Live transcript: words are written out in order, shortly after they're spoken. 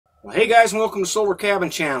Well, hey guys, and welcome to Solar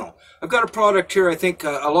Cabin Channel. I've got a product here I think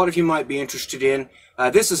a lot of you might be interested in.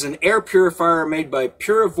 This is an air purifier made by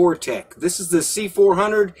Purivortex. This is the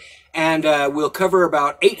C400 and will cover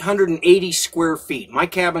about 880 square feet. My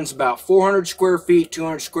cabin's about 400 square feet,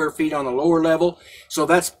 200 square feet on the lower level, so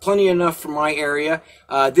that's plenty enough for my area.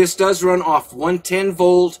 This does run off 110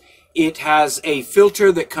 volt. It has a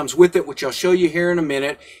filter that comes with it, which I'll show you here in a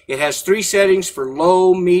minute. It has 3 settings for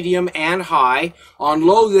low, medium, and high. On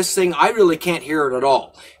low, this thing, I really can't hear it at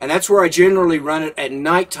all. And that's where I generally run it at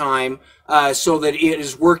nighttime so that it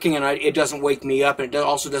is working and it doesn't wake me up, and it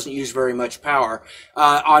also doesn't use very much power.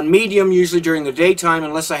 On medium, usually during the daytime,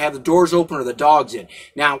 unless I have the doors open or the dogs in.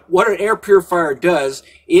 Now, what an air purifier does,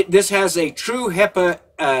 this has a true HEPA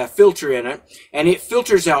filter in it, and it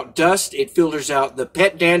filters out dust, it filters out the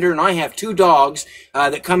pet dander, and I have 2 dogs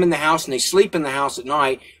that come in the house and they sleep in the house at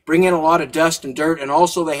night, bring in a lot of dust and dirt, and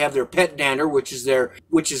also they have their pet dander, which is their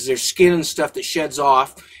skin and stuff that sheds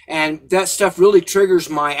off, and that stuff really triggers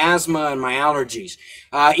my asthma and my allergies.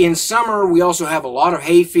 In summer, we also have a lot of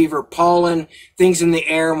hay fever, pollen, things in the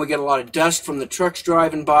air, and we get a lot of dust from the trucks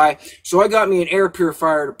driving by. So I got me an air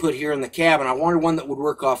purifier to put here in the cabin. I wanted one that would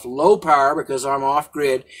work off low power because I'm off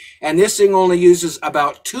grid, and this thing only uses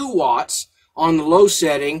about 2 watts on the low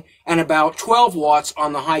setting and about 12 watts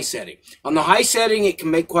on the high setting. On the high setting, it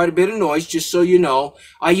can make quite a bit of noise, just so you know.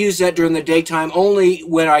 I use that during the daytime only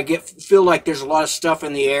when I feel like there's a lot of stuff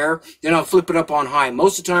in the air. Then I'll flip it up on high.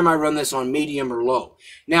 Most of the time I run this on medium or low.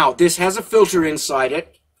 Now, this has a filter inside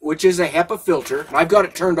it, which is a HEPA filter. I've got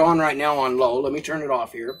it turned on right now on low. Let me turn it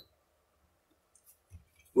off here.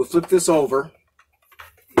 We'll flip this over.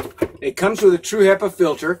 It comes with a true HEPA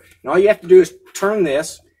filter, and all you have to do is turn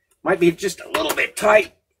this. Might be just a little bit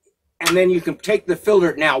tight, and then you can take the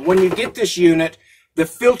filter. Now, when you get this unit, the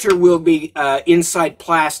filter will be inside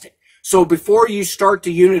plastic. So before you start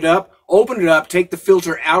the unit up, open it up, take the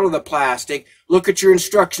filter out of the plastic, look at your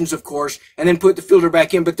instructions, of course, and then put the filter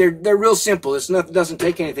back in. But they're real simple. It's nothing, doesn't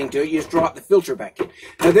take anything to it. You just drop the filter back in.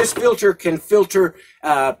 Now, this filter can filter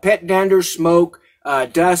pet dander, smoke,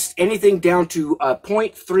 dust, anything down to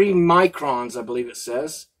 0.3 microns, I believe it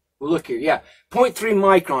says. Well, look here, yeah, 0.3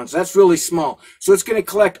 microns. That's really small. So it's going to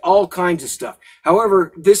collect all kinds of stuff.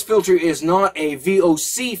 However, this filter is not a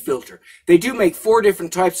VOC filter. They do make 4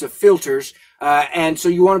 different types of filters, and so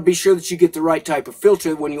you want to be sure that you get the right type of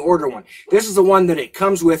filter when you order one. This is the one that it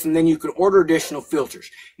comes with, and then you can order additional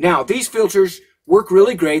filters. Now, these filters work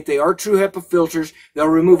really great. They are true HEPA filters. They'll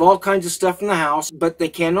remove all kinds of stuff in the house, but they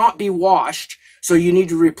cannot be washed. So you need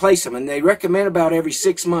to replace them, and they recommend about every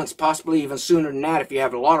 6 months, possibly even sooner than that if you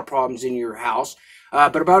have a lot of problems in your house.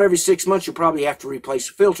 But about every 6 months, you'll probably have to replace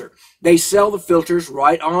the filter. They sell the filters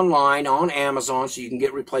right online on Amazon, so you can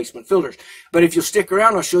get replacement filters. But if you'll stick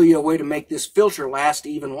around, I'll show you a way to make this filter last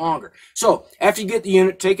even longer. So after you get the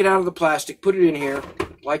unit, take it out of the plastic, put it in here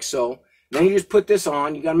like so. Then you just put this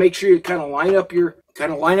on. You got to make sure you kind of line up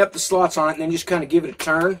the slots on it, and then just kind of give it a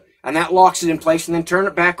turn, and that locks it in place. And then turn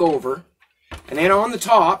it back over. And then on the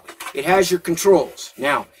top, it has your controls.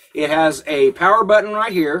 Now, it has a power button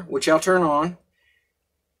right here, which I'll turn on,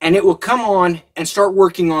 and it will come on and start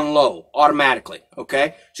working on low automatically,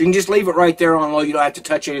 okay? So you can just leave it right there on low. You don't have to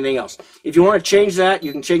touch anything else. If you want to change that,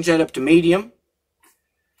 you can change that up to medium.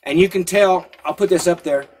 And you can tell, I'll put this up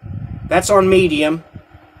there, that's on medium.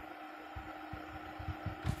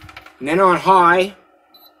 And then on high,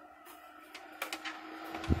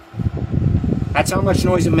 that's how much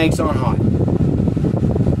noise it makes on high.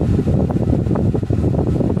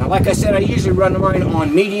 Now, like I said, I usually run mine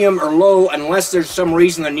on medium or low unless there's some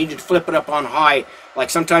reason I needed to flip it up on high, like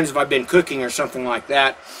sometimes if I've been cooking or something like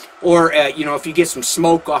that, or you know, if you get some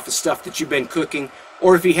smoke off of stuff that you've been cooking,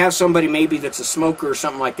 or if you have somebody maybe that's a smoker or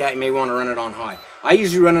something like that, you may want to run it on high. I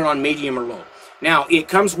usually run it on medium or low. Now, it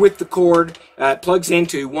comes with the cord, it plugs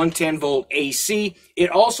into 110 volt AC. It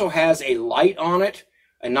also has a light on it,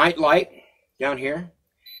 a night light down here,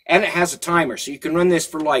 and it has a timer, so you can run this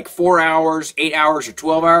for like 4 hours, 8 hours, or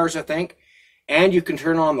 12 hours, I think. And you can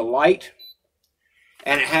turn on the light,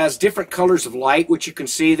 and it has different colors of light, which you can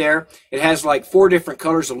see there. It has like 4 different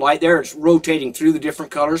colors of light there. It's rotating through the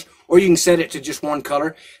different colors, or you can set it to just one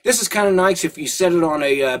color. This is kind of nice if you set it on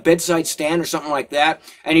a bedside stand or something like that,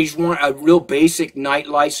 and you just want a real basic night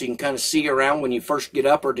light so you can kind of see around when you first get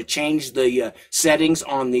up, or to change the settings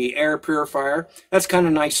on the air purifier. That's kind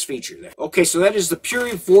of a nice feature there. Okay, so that is the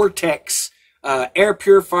Purivortex air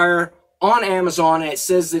purifier on Amazon, and it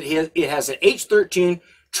says that it has an H13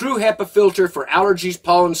 True HEPA filter for allergies,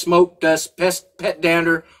 pollen, smoke, dust, pet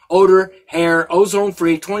dander, odor, hair,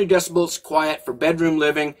 ozone-free, 20 decibels quiet for bedroom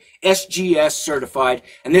living, SGS certified.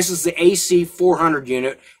 And this is the AC 400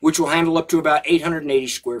 unit, which will handle up to about 880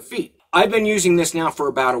 square feet. I've been using this now for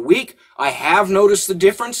about a week. I have noticed the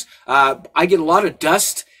difference. I get a lot of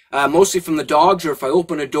dust, mostly from the dogs or if I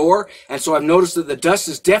open a door. And so I've noticed that the dust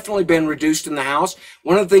has definitely been reduced in the house.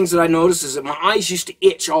 One of the things that I noticed is that my eyes used to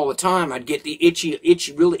itch all the time. I'd get the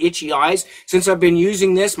really itchy eyes. Since I've been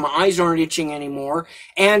using this, my eyes aren't itching anymore.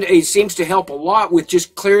 And it seems to help a lot with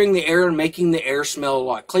just clearing the air and making the air smell a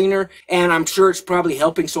lot cleaner. And I'm sure it's probably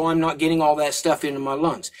helping so I'm not getting all that stuff into my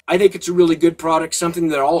lungs. I think it's a really good product, something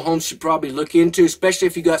that all homes should probably look into, especially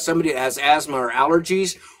if you got somebody that has asthma or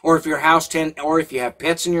allergies, or if your house or if you have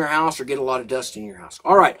pets in your house or get a lot of dust in your house.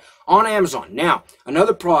 All right, on Amazon. Now,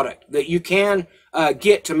 another product that you can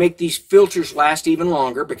get to make these filters last even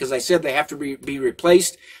longer, because I said they have to be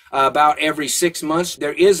replaced about every 6 months.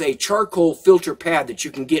 There is a charcoal filter pad that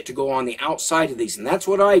you can get to go on the outside of these, and that's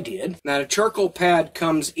what I did. Now, the charcoal pad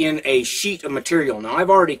comes in a sheet of material. Now, I've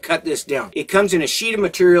already cut this down. It comes in a sheet of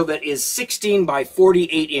material that is 16 by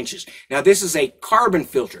 48 inches. Now, this is a carbon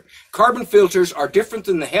filter. Carbon filters are different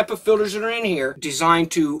than the HEPA filters that are in here,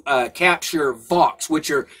 designed to capture VOCs,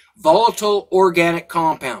 which are volatile organic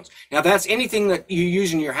compounds. Now, that's anything that you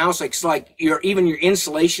use in your house, like even your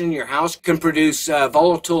insulation in your house can produce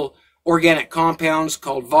volatile organic compounds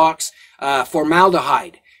called VOCs.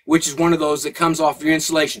 Formaldehyde, which is one of those that comes off your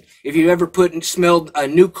insulation. If you've ever smelled a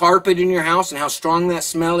new carpet in your house and how strong that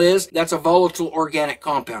smell is, that's a volatile organic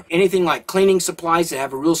compound. Anything like cleaning supplies that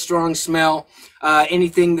have a real strong smell,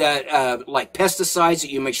 anything that like pesticides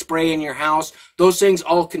that you may spray in your house, those things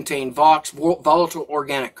all contain VOCs, volatile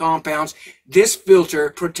organic compounds. This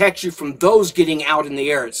filter protects you from those getting out in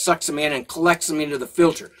the air. It sucks them in and collects them into the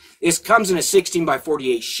filter. This comes in a 16 by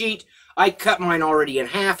 48 sheet. I cut mine already in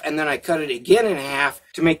half, and then I cut it again in half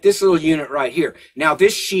to make this little unit right here. Now,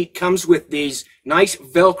 this sheet comes with these nice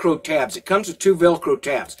Velcro tabs. It comes with 2 Velcro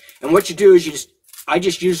tabs. And what you do is I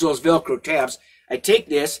just use those Velcro tabs. I take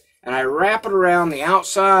this and I wrap it around the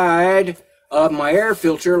outside of my air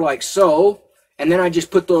filter like so, and then I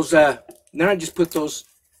just put those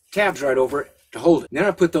tabs right over it to hold it. Then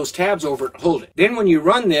I put those tabs over it to hold it. Then when you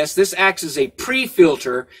run this acts as a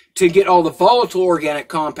pre-filter to get all the volatile organic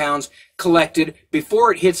compounds collected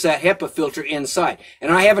before it hits that HEPA filter inside. And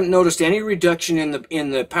I haven't noticed any reduction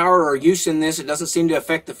in the power or use in this. It doesn't seem to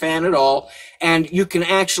affect the fan at all. And you can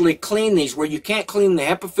actually clean these where you can't clean the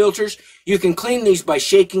HEPA filters. You can clean these by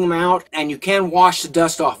shaking them out, and you can wash the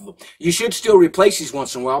dust off of them. You should still replace these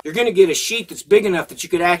once in a while. You're going to get a sheet that's big enough that you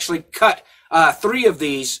could actually cut 3 of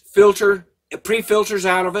these pre-filters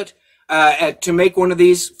out of it to make one of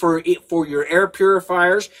these for your air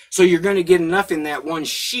purifiers. So you're going to get enough in that one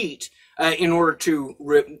sheet in order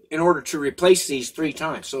to replace these 3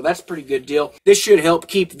 times. So that's a pretty good deal. This should help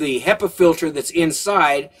keep the HEPA filter that's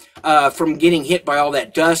inside from getting hit by all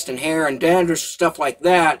that dust and hair and dandruff, stuff like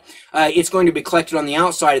that. It's going to be collected on the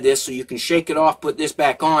outside of this, so you can shake it off, put this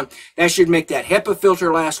back on. That should make that HEPA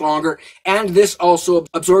filter last longer, and this also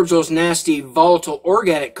absorbs those nasty volatile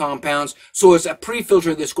organic compounds, so it's a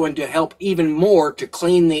pre-filter that's going to help even more to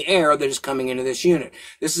clean the air that is coming into this unit.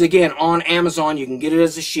 This is, again, on Amazon. You can get it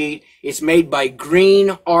as a sheet. It's made by Green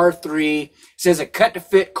R3. It says a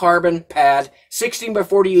cut-to-fit carbon pad, 16 by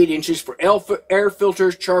 48 inches for air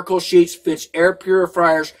filters, charcoal sheets, fits air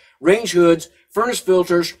purifiers, range hoods, furnace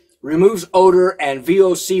filters, removes odor and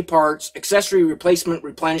VOC parts, accessory replacement,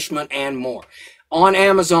 replenishment, and more. On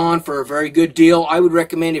Amazon for a very good deal. I would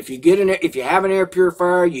recommend if you have an air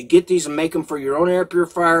purifier, you get these and make them for your own air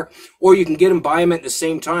purifier, or you can get them, buy them at the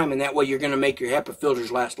same time, and that way you're going to make your HEPA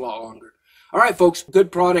filters last a lot longer. All right, folks,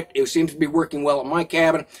 good product. It seems to be working well at my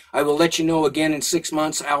cabin. I will let you know again in 6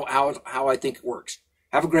 months how I think it works.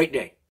 Have a great day.